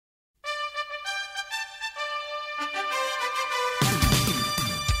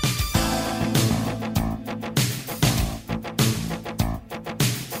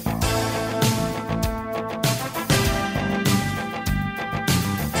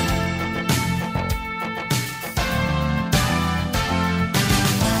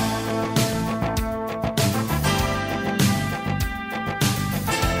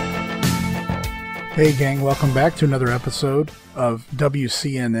Hey gang, welcome back to another episode of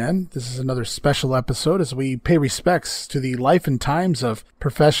WCNN. This is another special episode as we pay respects to the life and times of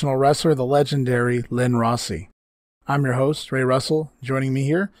professional wrestler, the legendary Lynn Rossi. I'm your host, Ray Russell, joining me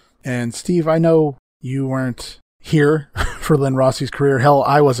here. And Steve, I know you weren't here for Lynn Rossi's career. Hell,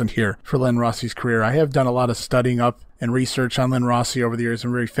 I wasn't here for Lynn Rossi's career. I have done a lot of studying up and research on Lynn Rossi over the years.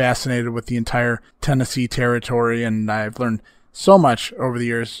 I'm very fascinated with the entire Tennessee territory, and I've learned so much over the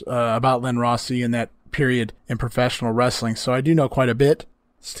years about Lynn Rossi and that period in professional wrestling, so I do know quite a bit.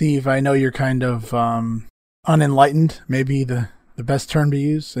 Steve, I know you're kind of unenlightened, maybe the best term to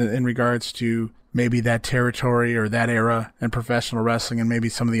use in regards to maybe that territory or that era in professional wrestling, and maybe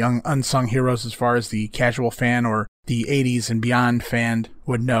some of the unsung heroes as far as the casual fan or the 80s and beyond fan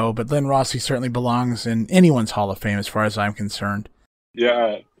would know, but Lynn Rossi certainly belongs in anyone's Hall of Fame as far as I'm concerned.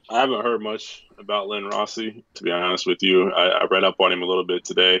 Yeah, I haven't heard much about Lynn Rossi, to be honest with you. I read up on him a little bit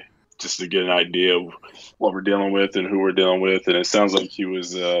today just to get an idea of what we're dealing with and who we're dealing with. And it sounds like he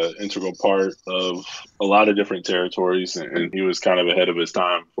was an integral part of a lot of different territories, and he was kind of ahead of his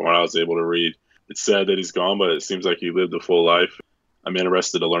time from what I was able to read. It's sad that he's gone, but it seems like he lived a full life. I'm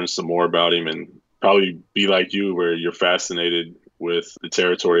interested to learn some more about him and probably be like you, where you're fascinated with the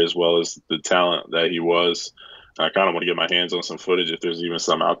territory as well as the talent that he was. I kind of want to get my hands on some footage if there's even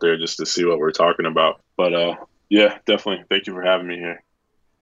some out there just to see what we're talking about. But yeah, definitely. Thank you for having me here.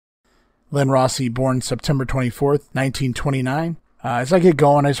 Lynn Rossi, born September 24th, 1929. As I get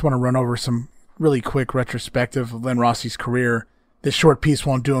going, I just want to run over some really quick retrospective of Lynn Rossi's career. This short piece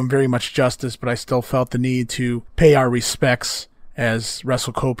won't do him very much justice, but I still felt the need to pay our respects as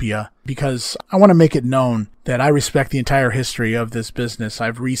WrestleCopia, because I want to make it known that I respect the entire history of this business.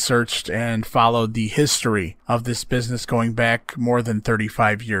 I've researched and followed the history of this business going back more than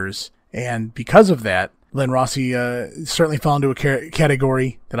 35 years. And because of that, Lynn Rossi certainly fell into a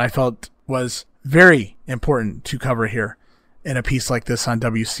category that I felt was very important to cover here in a piece like this on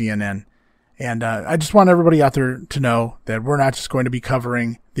WCNN. And I just want everybody out there to know that we're not just going to be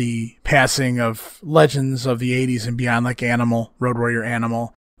covering the passing of legends of the 80s and beyond, like Animal, Road Warrior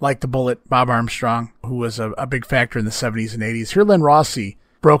Animal, like the Bullet, Bob Armstrong, who was a big factor in the 70s and 80s. Here, Lynn Rossi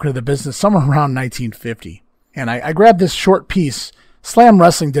broke into the business somewhere around 1950. And I grabbed this short piece. Slam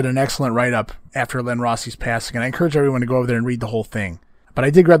Wrestling did an excellent write-up after Lynn Rossi's passing, and I encourage everyone to go over there and read the whole thing. But I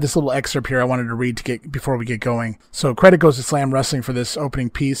did grab this little excerpt here I wanted to read before we get going. So credit goes to Slam Wrestling for this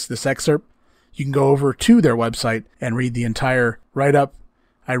opening piece, this excerpt. You can go over to their website and read the entire write-up.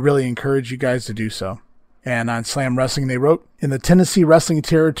 I really encourage you guys to do so. And on Slam Wrestling, they wrote, in the Tennessee wrestling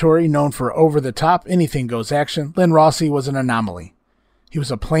territory known for over-the-top, anything-goes action, Lynn Rossi was an anomaly. He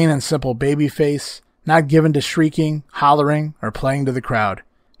was a plain and simple babyface, not given to shrieking, hollering, or playing to the crowd.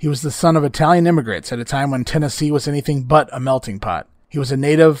 He was the son of Italian immigrants at a time when Tennessee was anything but a melting pot. He was a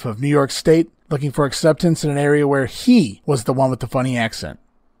native of New York State, looking for acceptance in an area where he was the one with the funny accent.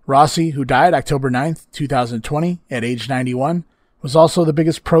 Rossi, who died October 9th, 2020, at age 91, was also the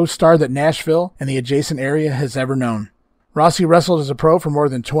biggest pro star that Nashville and the adjacent area has ever known. Rossi wrestled as a pro for more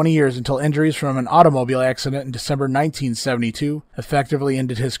than 20 years until injuries from an automobile accident in December 1972 effectively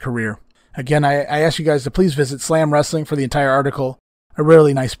ended his career. Again, I ask you guys to please visit Slam Wrestling for the entire article. A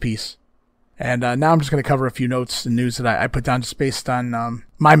really nice piece. And now I'm just going to cover a few notes and news that I put down just based on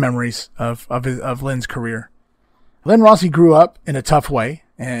my memories of Lynn's career. Lynn Rossi grew up in a tough way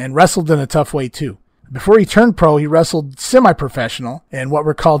and wrestled in a tough way too. Before he turned pro, he wrestled semi-professional in what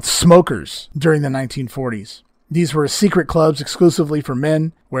were called smokers during the 1940s. These were secret clubs exclusively for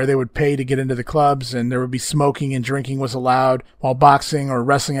men, where they would pay to get into the clubs, and there would be smoking and drinking was allowed, while boxing or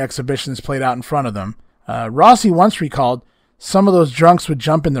wrestling exhibitions played out in front of them. Rossi once recalled, some of those drunks would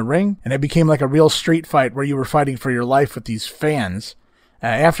jump in the ring, and it became like a real street fight where you were fighting for your life with these fans.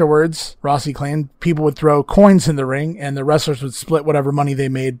 Afterwards, Rossi claimed people would throw coins in the ring, and the wrestlers would split whatever money they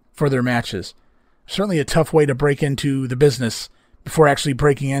made for their matches. Certainly a tough way to break into the business before actually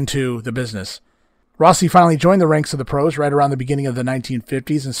breaking into the business. Rossi finally joined the ranks of the pros right around the beginning of the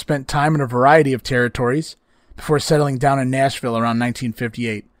 1950s and spent time in a variety of territories before settling down in Nashville around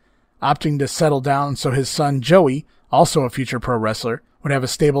 1958, opting to settle down so his son Joey, also a future pro wrestler, would have a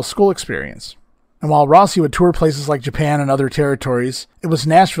stable school experience. And while Rossi would tour places like Japan and other territories, it was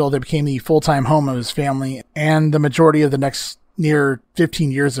Nashville that became the full-time home of his family and the majority of the next near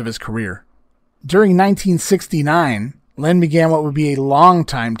 15 years of his career. During 1969, Lynn began what would be a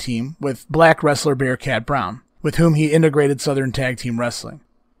long-time team with black wrestler Bearcat Brown, with whom he integrated Southern Tag Team Wrestling.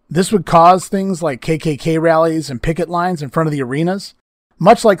 This would cause things like KKK rallies and picket lines in front of the arenas.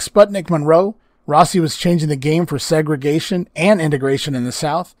 Much like Sputnik Monroe, Rossi was changing the game for segregation and integration in the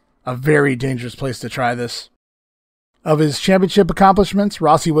South. A very dangerous place to try this. Of his championship accomplishments,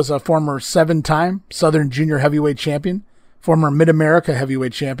 Rossi was a former 7-time Southern Junior Heavyweight Champion, former Mid-America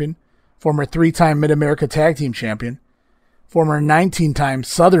Heavyweight Champion, former 3-time Mid-America Tag Team Champion, former 19-time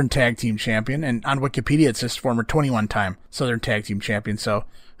Southern Tag Team Champion, and on Wikipedia it says former 21-time Southern Tag Team Champion, so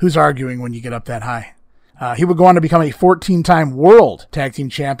who's arguing when you get up that high? He would go on to become a 14-time World Tag Team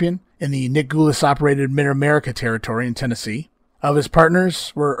Champion in the Nick Gulas-operated Mid-America territory in Tennessee. Of his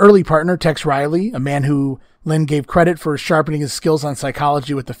partners were early partner Tex Riley, a man who Lynn gave credit for sharpening his skills on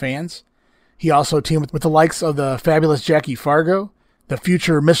psychology with the fans. He also teamed with the likes of the fabulous Jackie Fargo, the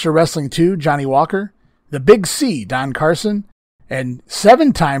future Mr. Wrestling 2, Johnny Walker, the Big C, Don Carson, and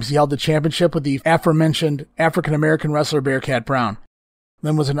 7 times he held the championship with the aforementioned African-American wrestler Bearcat Brown.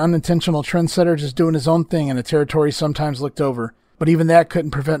 Lynn was an unintentional trendsetter, just doing his own thing in a territory sometimes looked over, but even that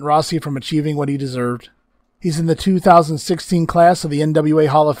couldn't prevent Rossi from achieving what he deserved. He's in the 2016 class of the NWA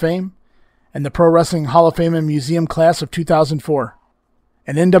Hall of Fame and the Pro Wrestling Hall of Fame and Museum class of 2004.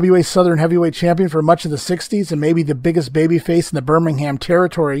 An NWA Southern Heavyweight Champion for much of the 60s and maybe the biggest babyface in the Birmingham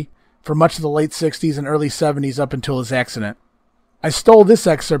territory for much of the late 60s and early 70s up until his accident. I stole this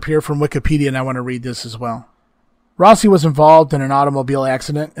excerpt here from Wikipedia and I want to read this as well. Rossi was involved in an automobile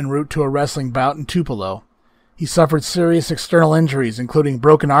accident en route to a wrestling bout in Tupelo. He suffered serious external injuries, including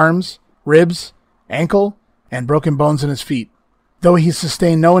broken arms, ribs, ankle, and broken bones in his feet. Though he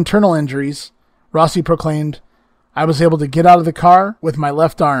sustained no internal injuries, Rossi proclaimed, "I was able to get out of the car with my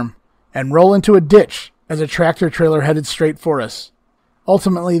left arm and roll into a ditch as a tractor trailer headed straight for us."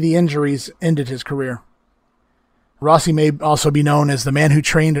 Ultimately, the injuries ended his career. Rossi may also be known as the man who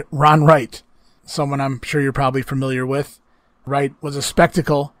trained Ron Wright, someone I'm sure you're probably familiar with. Wright was a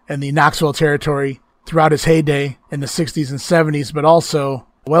spectacle in the Knoxville territory throughout his heyday in the 60s and 70s, but also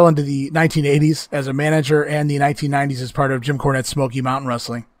well into the 1980s as a manager and the 1990s as part of Jim Cornette's Smoky Mountain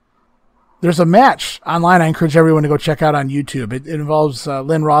Wrestling. There's a match online I encourage everyone to go check out on YouTube. It involves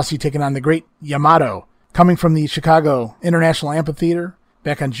Lynn Rossi taking on the Great Yamato, coming from the Chicago International Amphitheater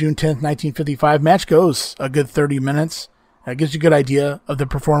back on June 10th, 1955. Match goes a good 30 minutes. It gives you a good idea of the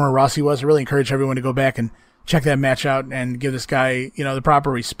performer Rossi was. I really encourage everyone to go back and check that match out and give this guy, the proper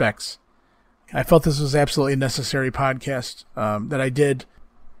respects. I felt this was absolutely a necessary podcast that I did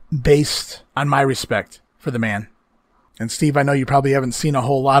based on my respect for the man. And Steve, I know you probably haven't seen a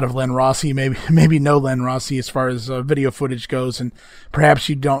whole lot of Lynn Rossi, maybe know Lynn Rossi as far as video footage goes, and perhaps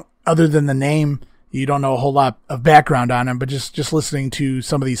you don't, other than the name, you don't know a whole lot of background on him, but just listening to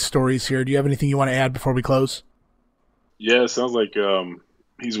some of these stories here, do you have anything you want to add before we close? Yeah, it sounds like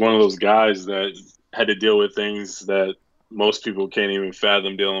he's one of those guys that had to deal with things that most people can't even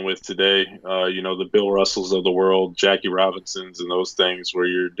fathom dealing with today. The Bill Russells of the world, Jackie Robinsons, and those things where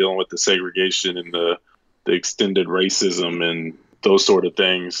you're dealing with the segregation and the extended racism and those sort of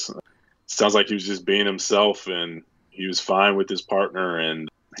things. Sounds like he was just being himself, and he was fine with his partner, and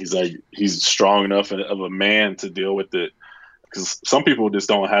he's strong enough of a man to deal with it, because some people just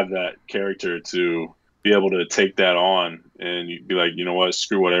don't have that character to be able to take that on and be like, you know what,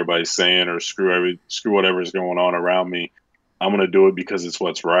 screw what everybody's saying, or screw whatever's going on around me. I'm going to do it because it's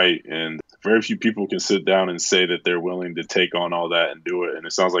what's right. And very few people can sit down and say that they're willing to take on all that and do it. And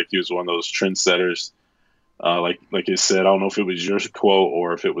it sounds like he was one of those trendsetters. Like you said, I don't know if it was your quote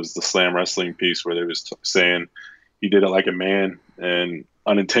or if it was the Slam Wrestling piece where they was saying he did it like a man and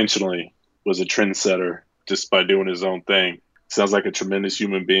unintentionally was a trendsetter just by doing his own thing. Sounds like a tremendous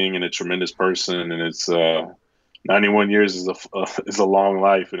human being and a tremendous person. And it's 91 years is a long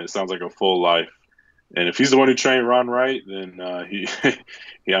life, and it sounds like a full life. And if he's the one who trained Ron Wright, then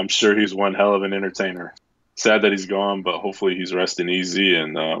I'm sure he's one hell of an entertainer. Sad that he's gone, but hopefully he's resting easy,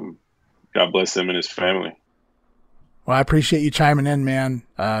 and God bless him and his family. Well, I appreciate you chiming in, man.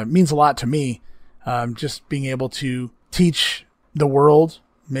 It means a lot to me, just being able to teach the world,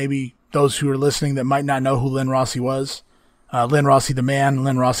 maybe those who are listening that might not know who Lynn Rossi was. Lynn Rossi the man,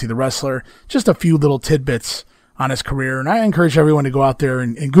 Lynn Rossi the wrestler, just a few little tidbits on his career. And I encourage everyone to go out there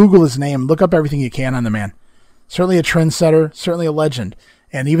and Google his name, look up everything you can on the man. Certainly a trendsetter, certainly a legend.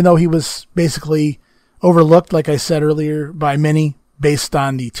 And even though he was basically overlooked, like I said earlier, by many based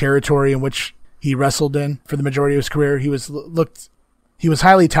on the territory in which he wrestled in for the majority of his career, he was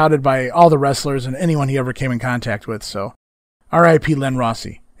highly touted by all the wrestlers and anyone he ever came in contact with. So R.I.P. Lynn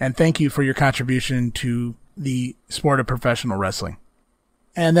Rossi. And thank you for your contribution to the sport of professional wrestling.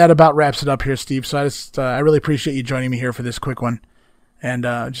 And that about wraps it up here, Steve. So I really appreciate you joining me here for this quick one. And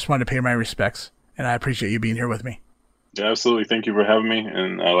just wanted to pay my respects. And I appreciate you being here with me. Yeah, absolutely. Thank you for having me.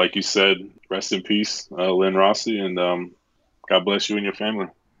 And like you said, rest in peace, Lynn Rossi, and God bless you and your family.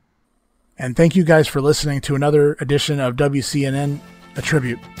 And thank you guys for listening to another edition of WCNN, a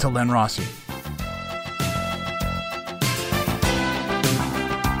tribute to Lynn Rossi.